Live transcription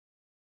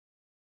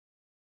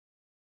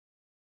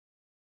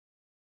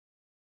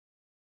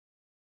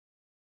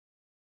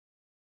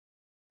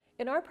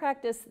In our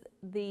practice,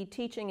 the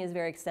teaching is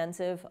very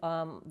extensive.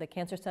 The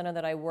cancer center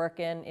that I work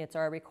in, it's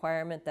our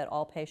requirement that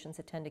all patients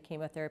attend a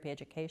chemotherapy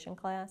education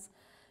class.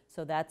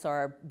 So that's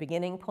our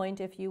beginning point,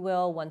 if you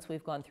will. Once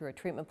we've gone through a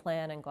treatment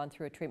plan and gone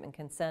through a treatment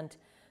consent,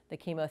 the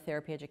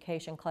chemotherapy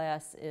education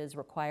class is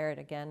required.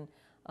 Again,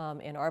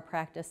 in our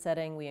practice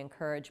setting, we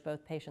encourage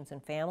both patients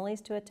and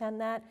families to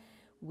attend that.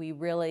 We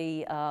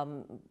really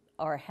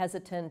are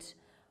hesitant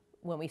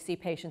when we see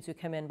patients who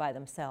come in by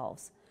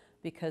themselves,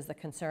 because the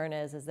concern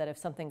is that if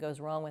something goes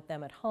wrong with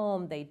them at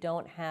home, they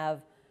don't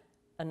have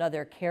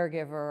another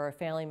caregiver or a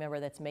family member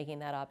that's making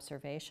that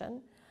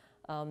observation.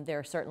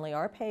 There certainly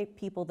are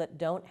people that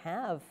don't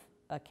have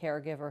a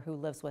caregiver who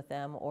lives with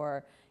them,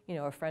 or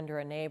a friend or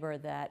a neighbor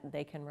that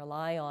they can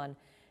rely on.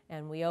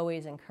 And we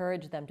always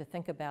encourage them to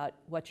think about,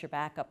 what's your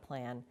backup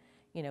plan?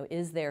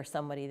 Is there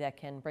somebody that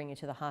can bring you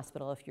to the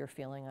hospital if you're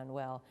feeling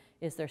unwell?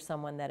 Is there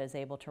someone that is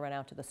able to run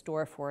out to the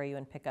store for you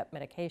and pick up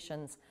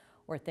medications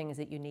or things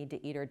that you need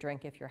to eat or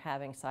drink if you're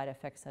having side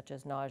effects such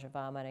as nausea,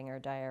 vomiting, or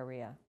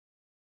diarrhea?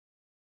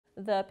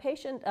 The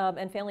patient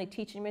and family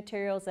teaching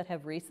materials that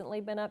have recently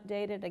been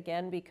updated,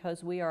 again,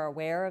 because we are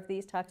aware of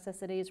these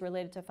toxicities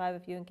related to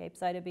 5-FU and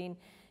capecitabine,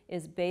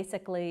 is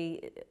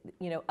basically,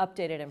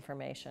 updated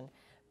information.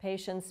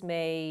 Patients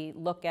may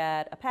look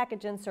at a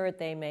package insert,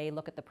 they may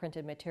look at the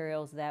printed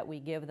materials that we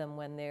give them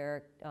when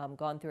they're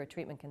gone through a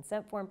treatment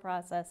consent form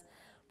process,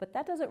 but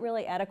that doesn't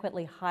really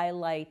adequately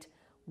highlight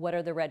what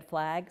are the red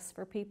flags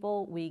for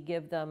people. We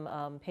give them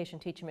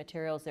patient teaching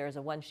materials. There's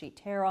a one-sheet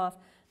tear-off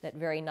that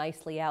very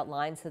nicely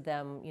outlines to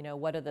them,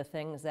 what are the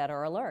things that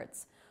are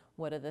alerts?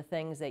 What are the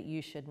things that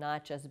you should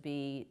not just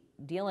be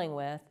dealing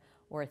with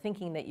or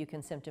thinking that you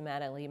can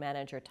symptomatically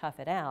manage or tough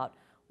it out?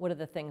 What are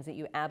the things that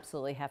you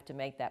absolutely have to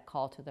make that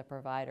call to the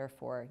provider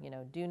for?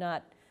 Do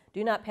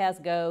not pass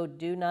go,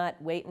 do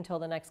not wait until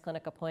the next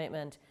clinic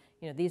appointment.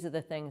 These are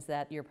the things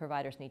that your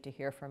providers need to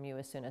hear from you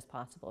as soon as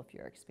possible if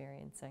you're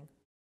experiencing.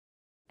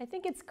 I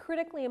think it's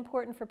critically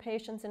important for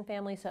patients and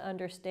families to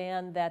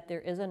understand that there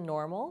is a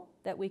normal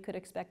that we could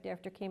expect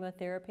after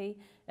chemotherapy,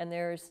 and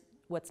there's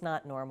what's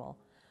not normal.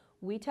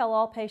 We tell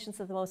all patients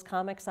that the most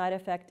common side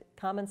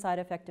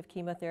effect of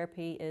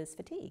chemotherapy is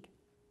fatigue.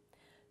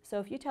 So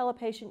if you tell a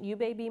patient you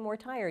may be more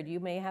tired, you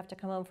may have to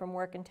come home from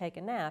work and take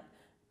a nap,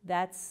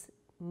 that's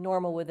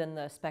normal within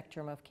the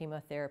spectrum of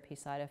chemotherapy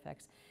side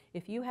effects.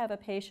 If you have a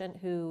patient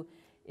who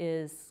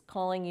is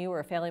calling you, or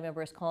a family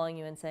member is calling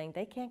you and saying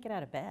they can't get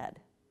out of bed,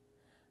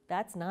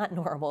 that's not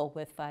normal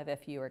with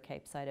 5-FU or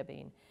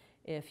capecitabine.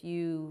 If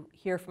you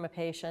hear from a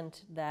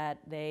patient that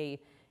they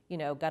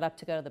got up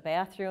to go to the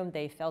bathroom,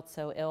 they felt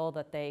so ill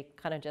that they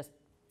kind of just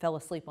fell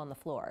asleep on the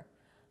floor.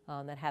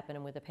 That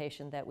happened with a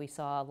patient that we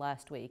saw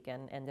last week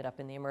and ended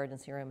up in the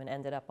emergency room and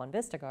ended up on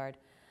Vistagard.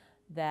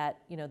 That,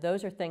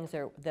 those are things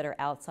that are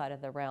outside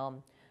of the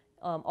realm.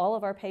 All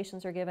of our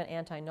patients are given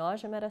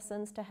anti-nausea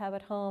medicines to have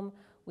at home.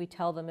 We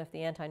tell them if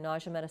the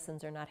anti-nausea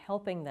medicines are not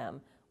helping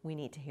them, we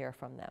need to hear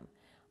from them.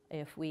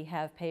 If we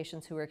have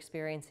patients who are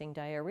experiencing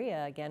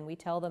diarrhea, again, we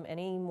tell them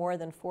any more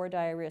than 4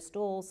 diarrhea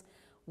stools,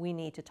 we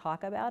need to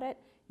talk about it.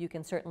 You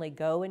can certainly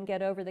go and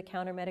get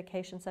over-the-counter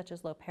medications such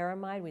as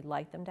loperamide. We'd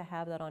like them to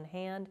have that on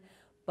hand,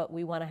 but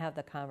we want to have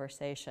the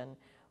conversation.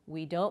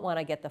 We don't want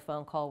to get the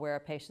phone call where a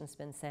patient's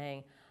been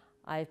saying,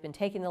 I've been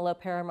taking the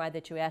loperamide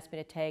that you asked me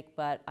to take,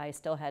 but I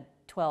still had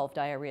 12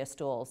 diarrhea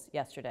stools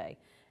yesterday,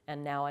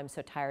 and now I'm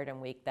so tired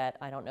and weak that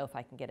I don't know if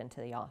I can get into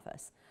the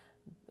office.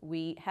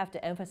 We have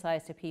to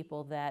emphasize to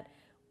people that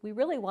we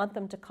really want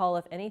them to call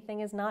if anything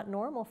is not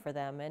normal for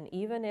them, and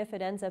even if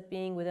it ends up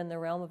being within the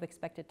realm of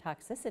expected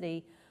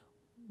toxicity,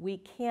 we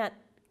can't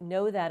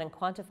know that and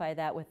quantify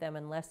that with them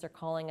unless they're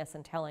calling us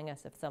and telling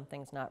us if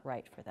something's not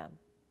right for them.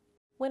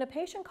 When a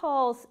patient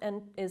calls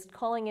and is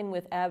calling in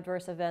with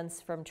adverse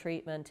events from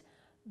treatment,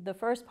 the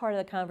first part of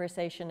the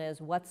conversation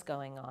is what's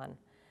going on.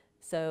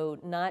 So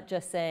not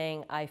just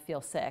saying, I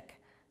feel sick.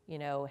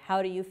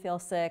 How do you feel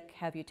sick?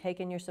 Have you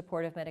taken your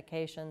supportive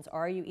medications?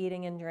 Are you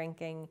eating and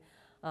drinking?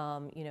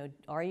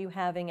 Are you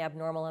having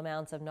abnormal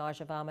amounts of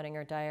nausea, vomiting,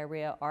 or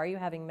diarrhea? Are you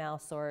having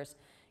mouth sores?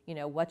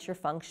 What's your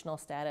functional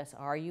status?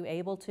 Are you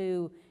able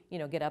to,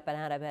 get up and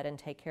out of bed and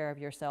take care of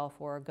yourself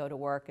or go to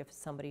work if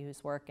somebody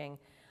who's working?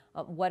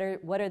 What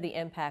are the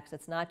impacts?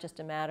 It's not just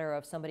a matter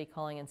of somebody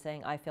calling and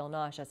saying, I feel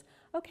nauseous.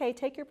 Okay,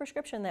 take your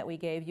prescription that we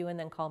gave you and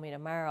then call me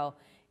tomorrow.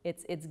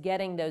 It's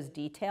getting those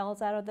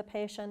details out of the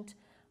patient.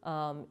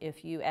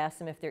 If you ask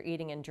them if they're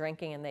eating and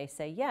drinking and they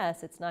say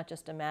yes, it's not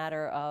just a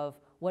matter of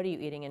what are you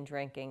eating and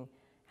drinking,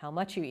 how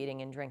much are you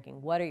eating and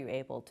drinking, what are you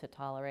able to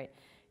tolerate.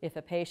 If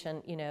a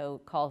patient,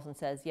 calls and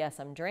says, yes,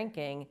 I'm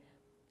drinking,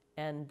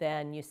 and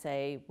then you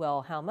say,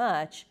 well, how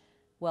much?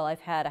 Well,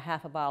 I've had a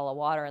half a bottle of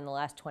water in the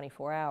last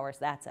 24 hours,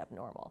 that's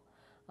abnormal.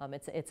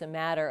 It's a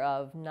matter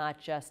of not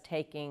just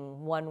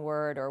taking one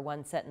word or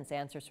one sentence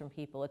answers from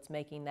people, it's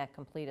making that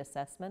complete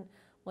assessment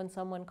when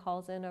someone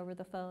calls in over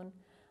the phone.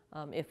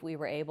 If we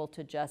were able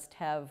to just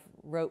have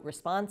rote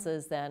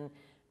responses, then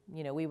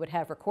we would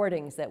have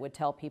recordings that would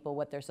tell people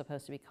what they're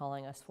supposed to be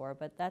calling us for,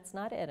 but that's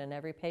not it. And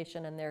every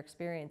patient and their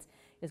experience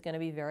is going to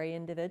be very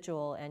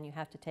individual, and you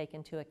have to take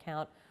into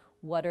account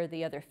what are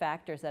the other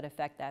factors that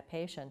affect that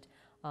patient.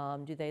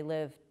 Do they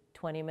live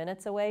 20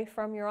 minutes away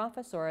from your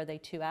office, or are they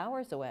 2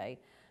 hours away?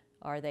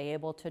 Are they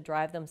able to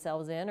drive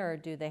themselves in, or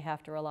do they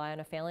have to rely on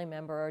a family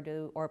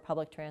member or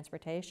public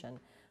transportation?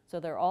 So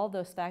there are all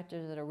those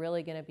factors that are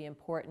really going to be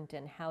important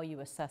in how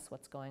you assess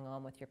what's going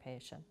on with your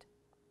patient.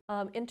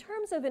 In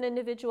terms of an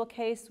individual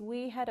case,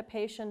 we had a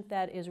patient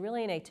that is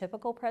really an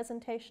atypical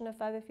presentation of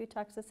 5-FU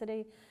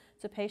toxicity.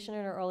 It's a patient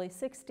in her early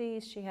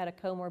 60s. She had a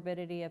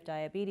comorbidity of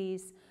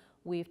diabetes.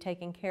 We've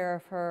taken care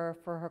of her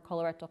for her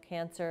colorectal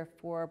cancer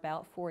for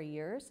about 4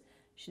 years.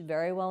 She's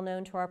very well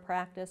known to our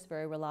practice,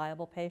 very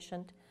reliable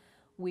patient.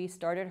 We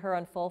started her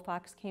on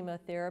FOLFOX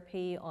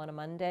chemotherapy on a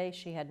Monday.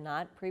 She had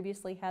not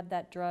previously had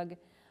that drug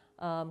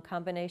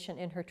combination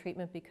in her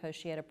treatment because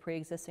she had a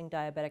pre-existing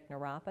diabetic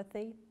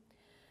neuropathy.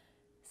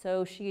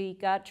 So she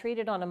got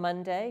treated on a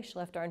Monday. She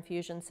left our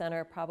infusion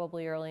center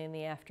probably early in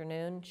the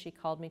afternoon. She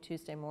called me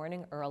Tuesday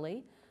morning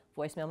early.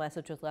 Voicemail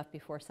message was left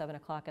before 7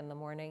 o'clock in the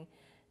morning.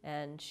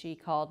 And she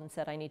called and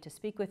said, "I need to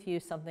speak with you.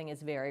 Something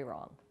is very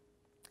wrong."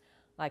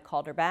 I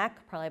called her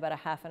back probably about a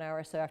half an hour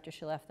or so after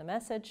she left the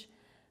message.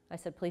 I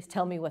said, "Please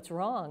tell me what's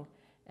wrong."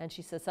 And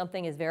she said,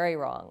 "Something is very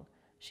wrong."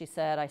 She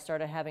said, "I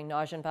started having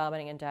nausea and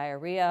vomiting and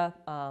diarrhea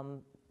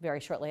very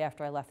shortly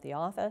after I left the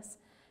office."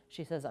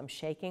 She says, "I'm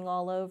shaking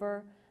all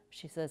over."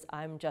 She says,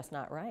 "I'm just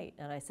not right."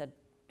 And I said,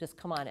 "Just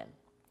come on in."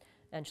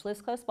 And she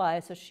lives close by,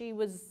 so she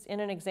was in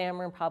an exam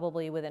room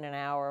probably within an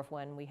hour of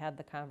when we had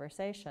the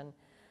conversation.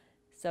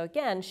 So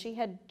again, she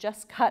had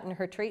just gotten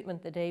her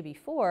treatment the day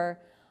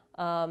before,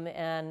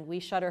 and we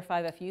shut her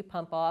 5-FU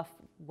pump off.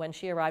 When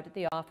she arrived at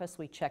the office,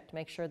 we checked to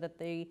make sure that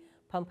the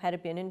pump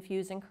had been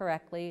infusing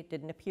correctly. It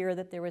didn't appear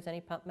that there was any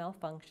pump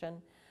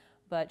malfunction,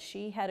 but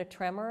she had a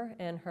tremor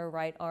in her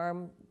right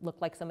arm,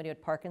 looked like somebody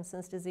with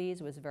Parkinson's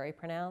disease, was very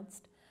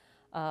pronounced.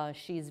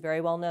 She's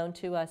very well known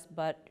to us,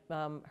 but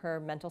her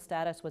mental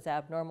status was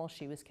abnormal.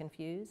 She was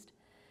confused.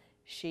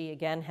 She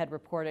again had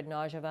reported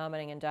nausea,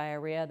 vomiting, and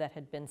diarrhea that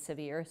had been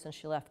severe since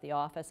she left the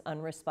office,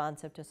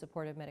 unresponsive to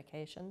supportive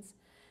medications.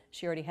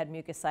 She already had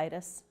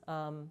mucositis,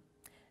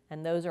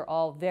 and those are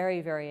all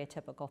very, very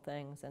atypical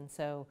things. And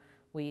so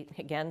we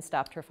again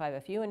stopped her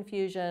 5-FU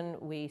infusion.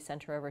 We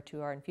sent her over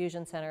to our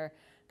infusion center,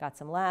 got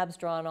some labs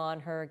drawn on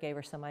her, gave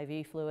her some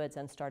IV fluids,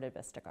 and started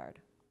Vistagard.